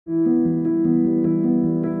I,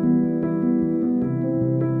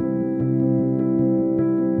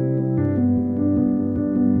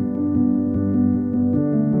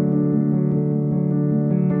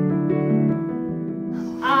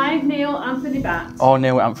 Neil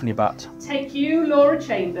Anthony Batt, take you, Laura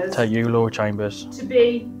Chambers, to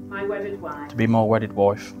be my wedded wife. To be my wedded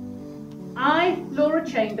wife. I, Laura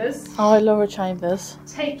Chambers,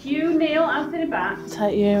 take you, Neil Anthony Batt,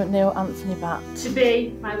 to be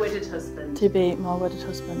my wedded husband.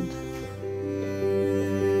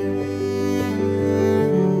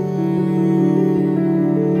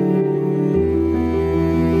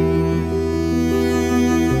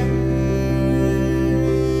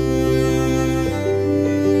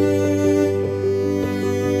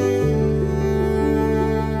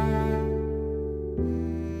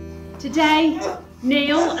 Today,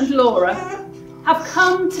 Neil and Laura have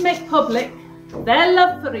come to make public their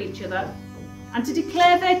love for each other and to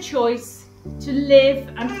declare their choice to live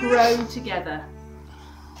and grow together.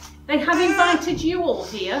 They have invited you all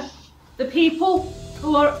here, the people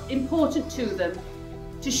who are important to them,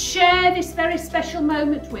 to share this very special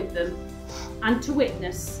moment with them and to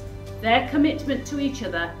witness their commitment to each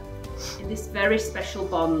other in this very special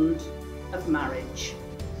bond of marriage.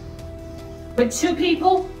 When two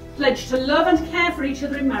people pledge to love and care for each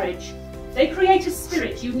other in marriage, they create a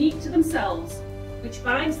spirit unique to themselves, which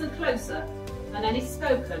binds them closer than any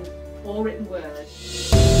spoken or written word.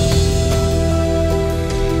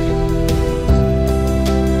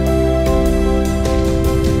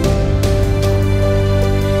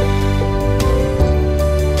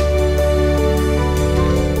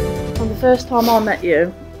 From the first time I met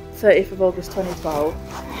you, 30th of August 2012,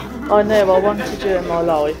 I knew I wanted you in my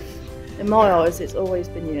life. In my eyes, it's always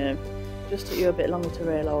been you. Just took you a bit longer to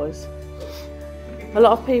realise. A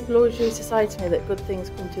lot of people always used to say to me that good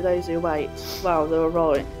things come to those who wait. Well, they were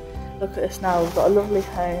right. Look at us now, we've got a lovely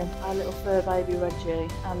home, our little fur baby Reggie,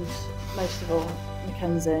 and most of all,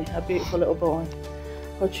 Mackenzie, a beautiful little boy.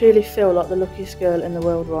 I truly feel like the luckiest girl in the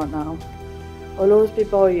world right now. I'll always be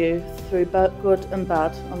by you through good and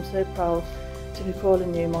bad. I'm so proud to be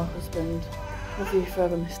calling you my husband. Love you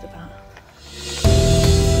forever, Mr. Batt.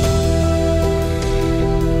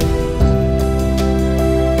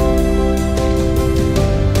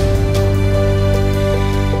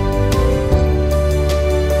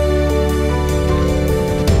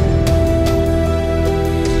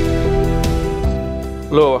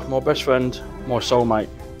 Laura, my best friend, my soulmate,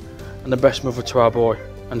 and the best mother to our boy,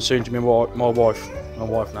 and soon to be my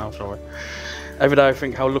wife now, sorry. Every day I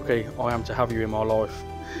think how lucky I am to have you in my life.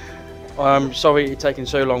 I am sorry it's taken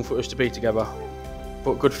so long for us to be together,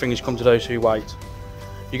 but good things come to those who wait.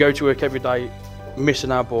 You go to work every day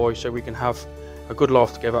missing our boy so we can have a good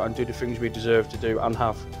life together and do the things we deserve to do and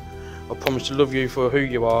have. I promise to love you for who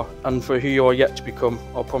you are and for who you are yet to become.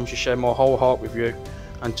 I promise to share my whole heart with you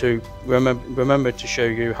and to remember to show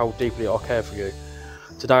you how deeply I care for you.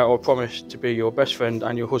 Today I promise to be your best friend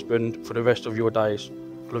and your husband for the rest of your days.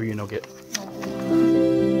 Love you, Nugget.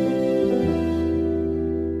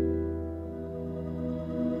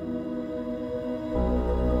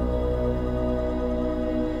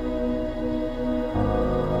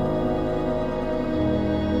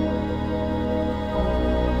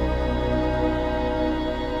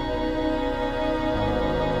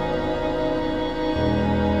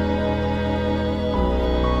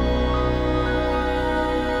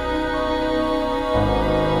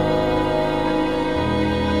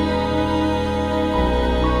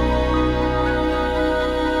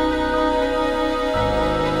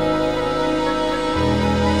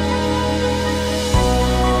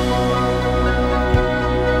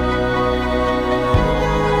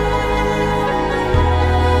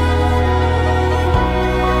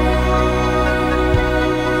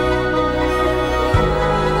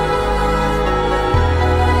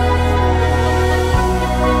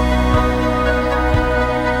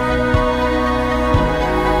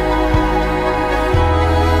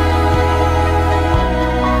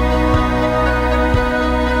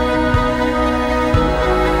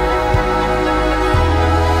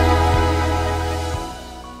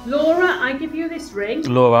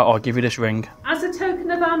 Laura, I give you this ring. As a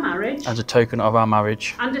token of our marriage. As a token of our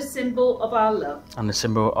marriage. And a symbol of our love. And a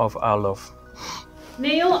symbol of our love.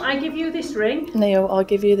 Neil, I give you this ring. Neil, I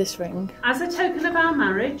give you this ring. As a token of our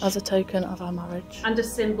marriage. As a token of our marriage. And a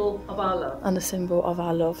symbol of our love. And a symbol of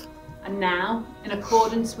our love. And now, in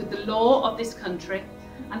accordance with the law of this country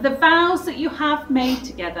and the vows that you have made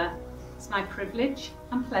together, it's my privilege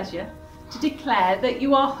and pleasure to declare that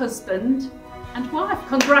you are husband and wife.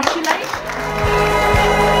 Congratulations.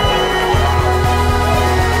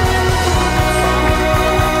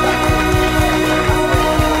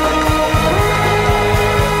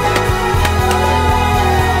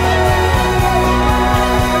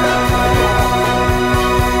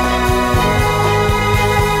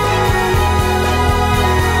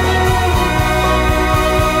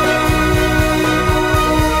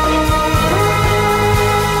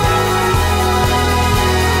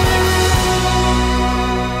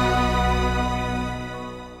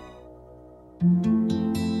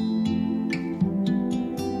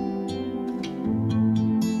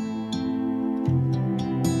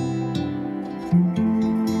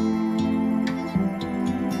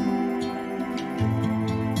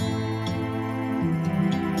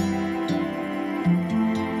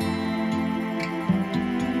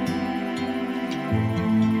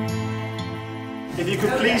 if you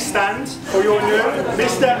could please stand for your new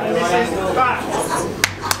Mr. and Mrs. Batt.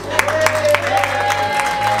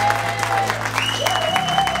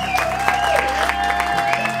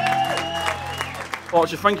 Right,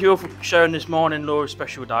 so thank you all for sharing this morning Laura's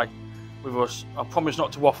special day with us. I promise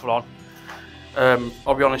not to waffle on.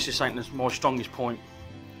 I'll be honest, this ain't my strongest point.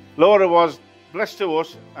 Laura was blessed to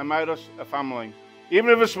us and made us a family.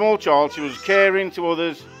 Even as a small child, she was caring to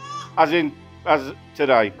others, as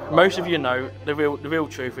today. Most of you know the real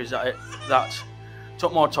truth is that it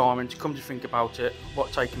took my time, and to come to think about it,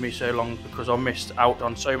 what's taken me so long, because I missed out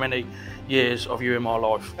on so many years of you in my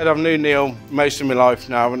life. I've known Neil most of my life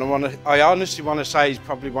now, and I honestly want to say he's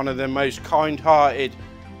probably one of the most kind-hearted,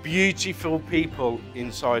 beautiful people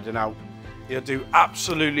inside and out. He'll do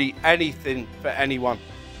absolutely anything for anyone.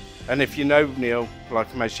 And if you know Neil,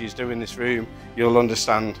 like most of you do in this room, you'll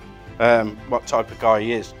understand what type of guy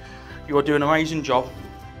he is. You are doing an amazing job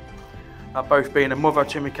at both being a mother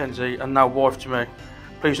to Mackenzie and now wife to me.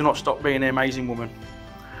 Please do not stop being an amazing woman.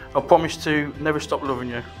 I promise to never stop loving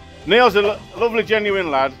you. Neil's a lovely,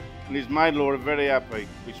 genuine lad, and he's made Laura very happy,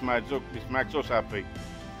 which makes us happy.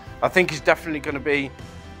 I think he's definitely going to be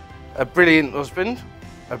a brilliant husband,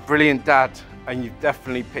 a brilliant dad, and you've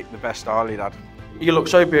definitely picked the best Harley lad. You look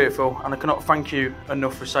so beautiful, and I cannot thank you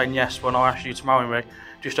enough for saying yes when I asked you to marry me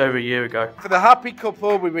just over a year ago. For the happy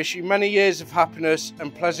couple, we wish you many years of happiness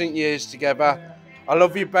and pleasant years together. I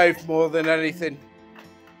love you both more than anything.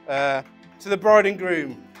 To the bride and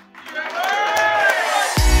groom,